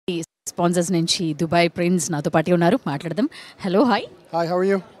Sponsors నుంచి Dubai prince నాతో పాటు ఉన్నారు మాట్లాడదాం. Hello hi. Hi, how are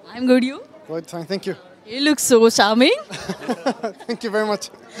you? I'm good. You? Good, fine, thank you. You look so charming. Thank you very much.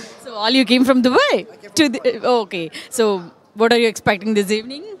 So all you came from Dubai to the, okay. So what are you expecting this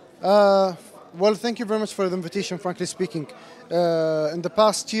evening? Well, thank you very much for the invitation, frankly speaking. In the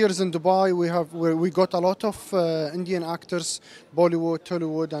past years in Dubai, we got a lot of Indian actors, Bollywood,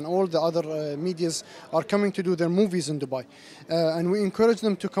 Tollywood, and all the other medias are coming to do their movies in Dubai. And we encourage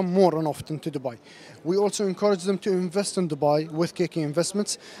them to come more and often to Dubai. We also encourage them to invest in Dubai with KK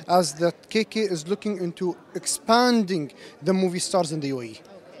Investments, as that KK is looking into expanding the movie stars in the UAE.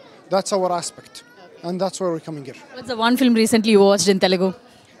 That's our aspect, and that's why we're coming here. What's the one film recently you watched in Telugu?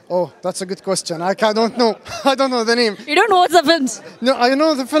 Oh, that's a good question. I don't know. I don't know the name. You don't watch the films? No, I know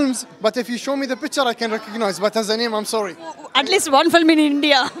the films, but if you show me the picture, I can recognize. But as a name, I'm sorry. At least one film in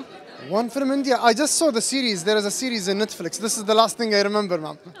India. One film India. I just saw the series. There is a series in Netflix. This is the last thing I remember,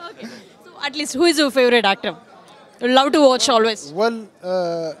 ma'am. Okay. So at least who is your favorite actor? You love to watch always. Well,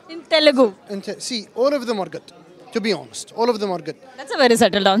 In Telugu. see, all of them are good. To be honest, all of them are good. That's a very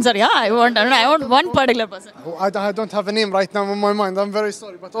settled answer. Yeah, I want one particular person. Oh, I don't have a name right now in my mind. I'm very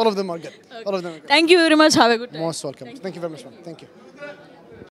sorry, but all of them are good. Okay. All of them are good. Thank you very much. Have a good time. Most welcome. Thank you very much, ma'am. Thank you.